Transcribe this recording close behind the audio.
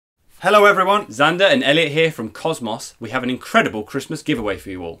Hello everyone, Xander and Elliot here from Cosmos. We have an incredible Christmas giveaway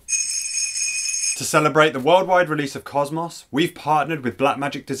for you all. To celebrate the worldwide release of Cosmos, we've partnered with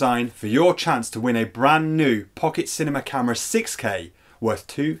Blackmagic Design for your chance to win a brand new Pocket Cinema Camera 6K worth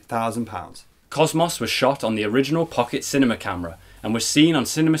 £2,000. Cosmos was shot on the original Pocket Cinema Camera and was seen on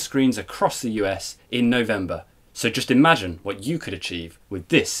cinema screens across the US in November. So just imagine what you could achieve with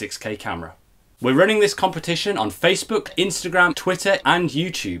this 6K camera. We're running this competition on Facebook, Instagram, Twitter and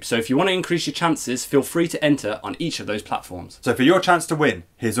YouTube, so if you want to increase your chances, feel free to enter on each of those platforms. So for your chance to win,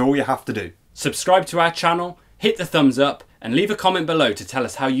 here's all you have to do. Subscribe to our channel, hit the thumbs up and leave a comment below to tell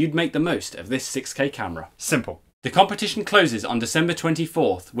us how you'd make the most of this 6K camera. Simple. The competition closes on December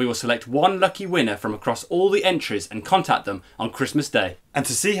 24th. We will select one lucky winner from across all the entries and contact them on Christmas Day. And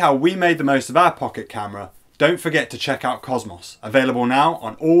to see how we made the most of our pocket camera, don't forget to check out Cosmos, available now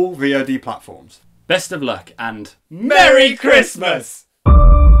on all VOD platforms. Best of luck and Merry Christmas!